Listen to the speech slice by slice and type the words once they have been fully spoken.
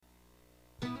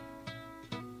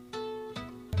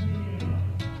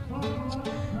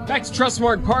Back to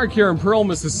Trustmark Park here in Pearl,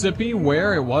 Mississippi,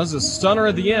 where it was a stunner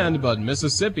at the end, but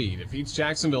Mississippi defeats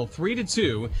Jacksonville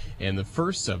 3-2 in the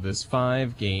first of this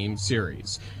 5-game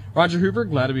series. Roger Hoover,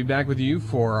 glad to be back with you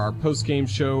for our post-game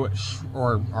show,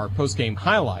 or our post-game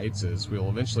highlights, as we'll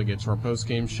eventually get to our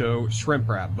post-game show shrimp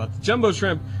wrap. But the Jumbo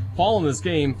Shrimp fall in this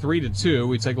game 3-2.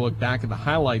 We take a look back at the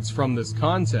highlights from this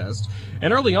contest.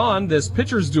 And early on, this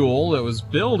pitcher's duel that was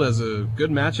billed as a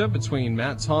good matchup between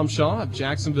Matt Tomshaw of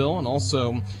Jacksonville and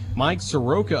also Mike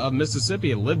Soroka of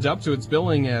Mississippi. It lived up to its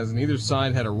billing as neither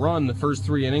side had a run the first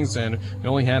 3 innings, and we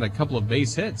only had a couple of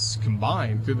base hits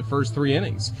combined through the first 3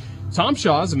 innings.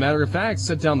 Tomshaw, as a matter of fact,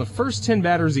 set down the first 10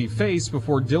 batters he faced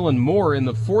before Dylan Moore in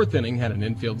the 4th inning had an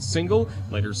infield single,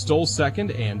 later stole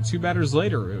second, and 2 batters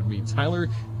later it would be Tyler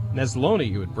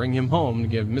Nesloney who would bring him home to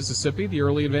give Mississippi the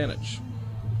early advantage.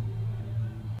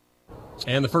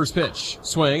 And the first pitch,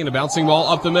 swing and a bouncing ball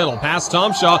up the middle, past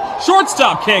Tomshaw.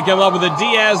 Shortstop can't come up with it.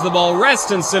 Diaz, the ball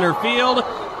rests in center field.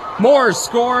 Moore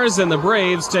scores, and the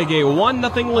Braves take a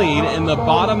 1-0 lead in the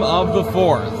bottom of the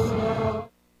 4th.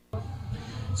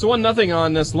 So 1-0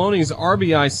 on Nesloney's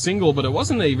RBI single, but it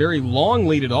wasn't a very long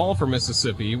lead at all for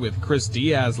Mississippi, with Chris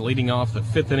Diaz leading off the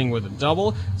 5th inning with a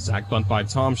double. Sac bunt by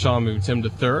Tomshaw moved him to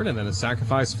 3rd, and then a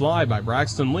sacrifice fly by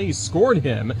Braxton Lee scored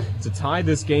him to tie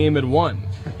this game at 1.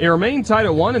 It remained tied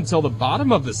at 1 until the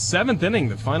bottom of the 7th inning,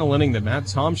 the final inning that Matt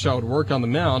Tomshaw would work on the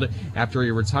mound after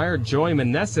he retired Joey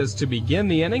Meneses to begin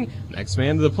the inning. Next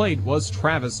man to the plate was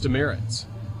Travis Demeritte.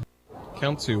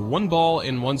 Count to 1 ball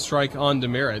and 1 strike on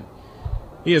Demeritte.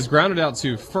 He has grounded out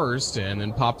to first and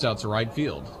then popped out to right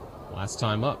field. Last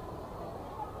time up.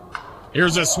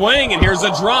 Here's a swing and here's a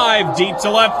drive deep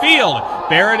to left field.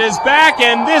 Barrett is back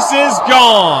and this is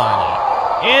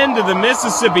gone. Into the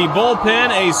Mississippi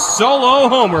bullpen, a solo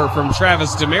homer from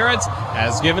Travis Demeritte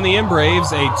has given the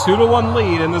Braves a 2-1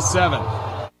 lead in the 7th.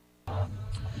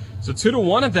 So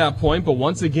 2-1 at that point, but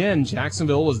once again,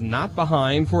 Jacksonville was not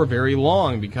behind for very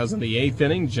long because in the 8th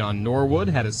inning, John Norwood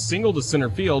had a single to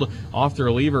center field off the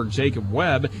reliever Jacob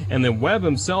Webb, and then Webb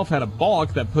himself had a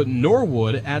balk that put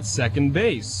Norwood at second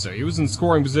base. So he was in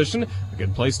scoring position, a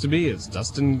good place to be as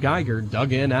Dustin Geiger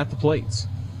dug in at the plate.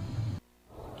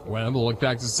 Webb will look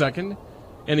back to second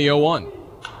in the 0-1.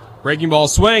 Breaking ball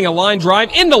swing, a line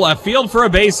drive into left field for a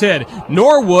base hit.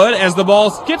 Norwood, as the ball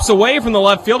skips away from the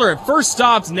left fielder, at first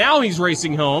stops, now he's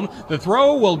racing home. The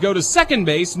throw will go to second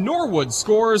base. Norwood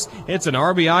scores. It's an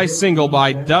RBI single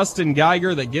by Dustin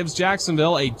Geiger that gives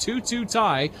Jacksonville a 2-2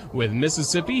 tie with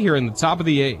Mississippi here in the top of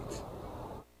the 8th.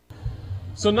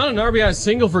 So not an RBI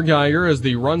single for Geiger as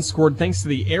the run scored thanks to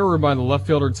the error by the left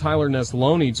fielder Tyler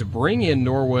Nesloney to bring in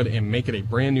Norwood and make it a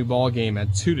brand new ball game at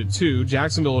 2-2.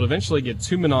 Jacksonville would eventually get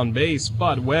 2 men on base,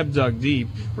 but Webb dug deep,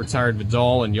 retired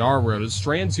Vidal and Yarwood,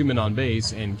 strand 2 men on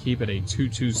base, and keep it a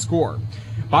 2-2 score.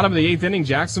 Bottom of the 8th inning,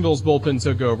 Jacksonville's bullpen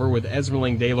took over with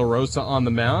Esmerling De La Rosa on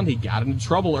the mound. He got into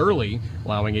trouble early,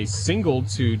 allowing a single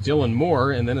to Dylan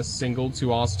Moore and then a single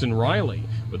to Austin Riley.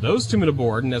 With those 2 men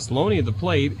aboard, Nesloney at the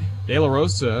plate, De La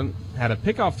Rosa had a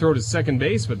pickoff throw to second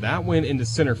base, but that went into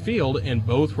center field, and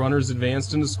both runners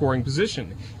advanced into scoring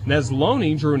position.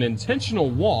 Nesloney drew an intentional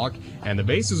walk, and the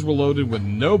bases were loaded with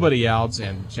nobody out,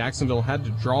 and Jacksonville had to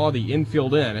draw the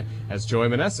infield in as Joey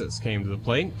Meneses came to the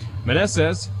plate.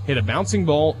 Meneses hit a bouncing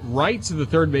ball right to the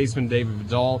third baseman David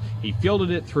Vidal. He fielded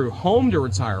it through home to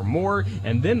retire Moore,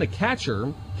 and then the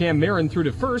catcher Cam Marin threw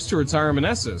to first to retire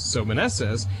Meneses. So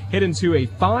Meneses hit into a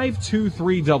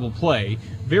 5-2-3 double play,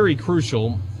 very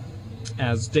crucial,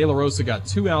 as De La Rosa got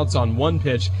 2 outs on 1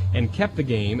 pitch and kept the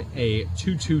game a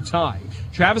 2-2 tie.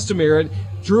 Travis Demeritte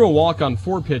drew a walk on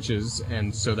 4 pitches,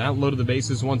 and so that loaded the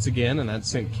bases once again, and that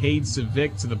sent Cade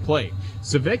Civic to the plate.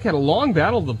 Civic had a long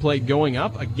battle of the plate going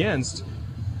up against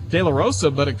De La Rosa,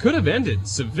 but it could have ended.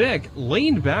 Civic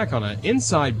leaned back on an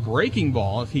inside breaking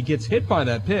ball. If he gets hit by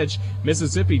that pitch,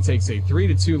 Mississippi takes a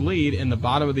 3-2 lead in the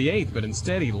bottom of the 8th, but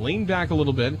instead he leaned back a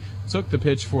little bit, took the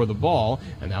pitch for the ball,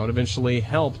 and that would eventually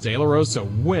help De La Rosa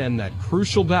win that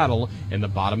crucial battle in the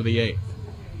bottom of the 8th.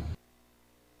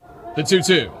 The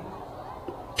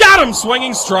 2-2. Got him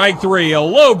swinging strike 3. A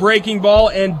low breaking ball,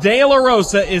 and De La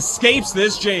Rosa escapes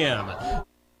this jam.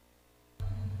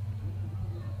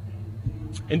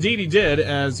 Indeed he did,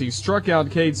 as he struck out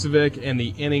Cade Civic, and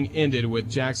the inning ended with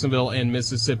Jacksonville and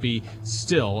Mississippi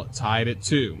still tied at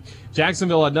 2.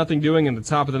 Jacksonville had nothing doing in the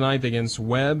top of the 9th against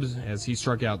Webb, as he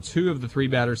struck out 2 of the 3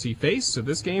 batters he faced. So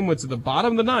this game went to the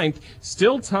bottom of the 9th,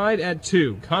 still tied at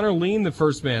 2. Connor Lean, the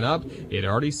first man up, he had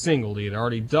already singled, he had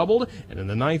already doubled, and in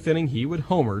the 9th inning he would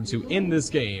homer to end this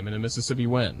game in a Mississippi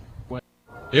win. The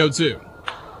 0-2.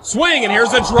 Swing, and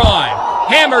here's a drive.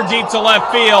 Hammer deep to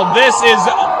left field. This is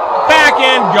back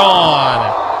and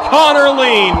gone. Connor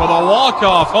Lean with a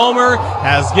walk-off homer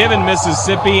has given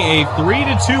Mississippi a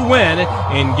 3-2 win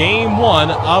in Game 1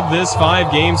 of this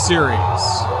 5-game series.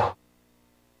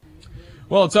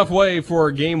 Well, a tough way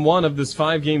for Game 1 of this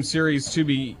 5-game series to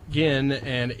begin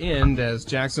and end as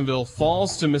Jacksonville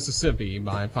falls to Mississippi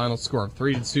by a final score of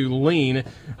 3-2. Lean,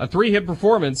 a 3-hit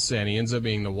performance, and he ends up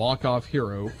being the walk-off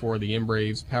hero for the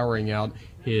M-Braves, powering out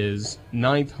his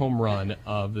 9th home run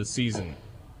of the season.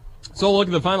 So look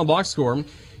at the final box score.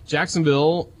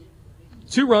 Jacksonville,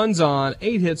 2 runs on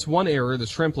 8 hits, 1 error. The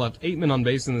Shrimp left 8 men on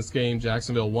base in this game.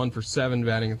 Jacksonville 1 for 7,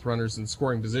 batting with runners in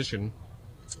scoring position.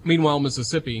 Meanwhile,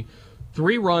 Mississippi,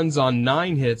 3 runs on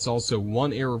 9 hits, also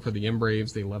 1 error for the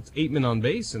M-Braves. They left 8 men on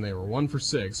base, and they were 1 for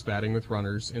 6, batting with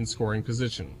runners in scoring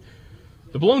position.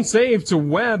 The blown save to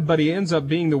Webb, but he ends up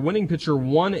being the winning pitcher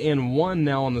 1-1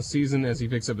 now on the season as he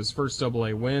picks up his first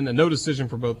Double-A win. A no decision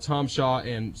for both Tom Shaw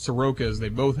and Soroka as they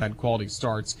both had quality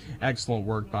starts. Excellent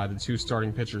work by the 2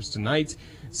 starting pitchers tonight.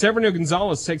 Severino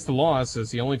Gonzalez takes the loss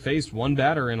as he only faced 1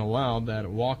 batter and allowed that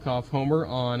walk-off homer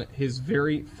on his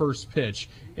very first pitch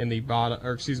in the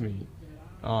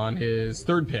on his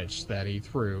 3rd pitch that he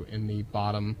threw in the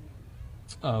bottom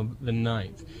of the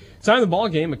 9th. Time of the ball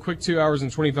game, a quick 2 hours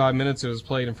and 25 minutes. It was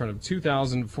played in front of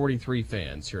 2,043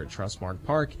 fans here at Trustmark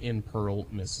Park in Pearl,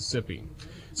 Mississippi.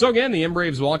 So again, the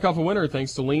M-Braves walk off a winner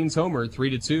thanks to Lean's homer,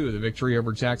 3-2, the victory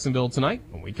over Jacksonville tonight.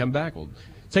 When we come back, we'll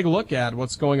take a look at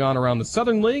what's going on around the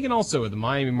Southern League and also at the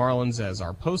Miami Marlins as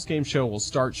our post-game show will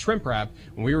start Shrimp Wrap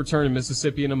when we return to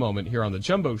Mississippi in a moment here on the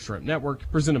Jumbo Shrimp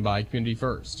Network, presented by Community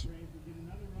First.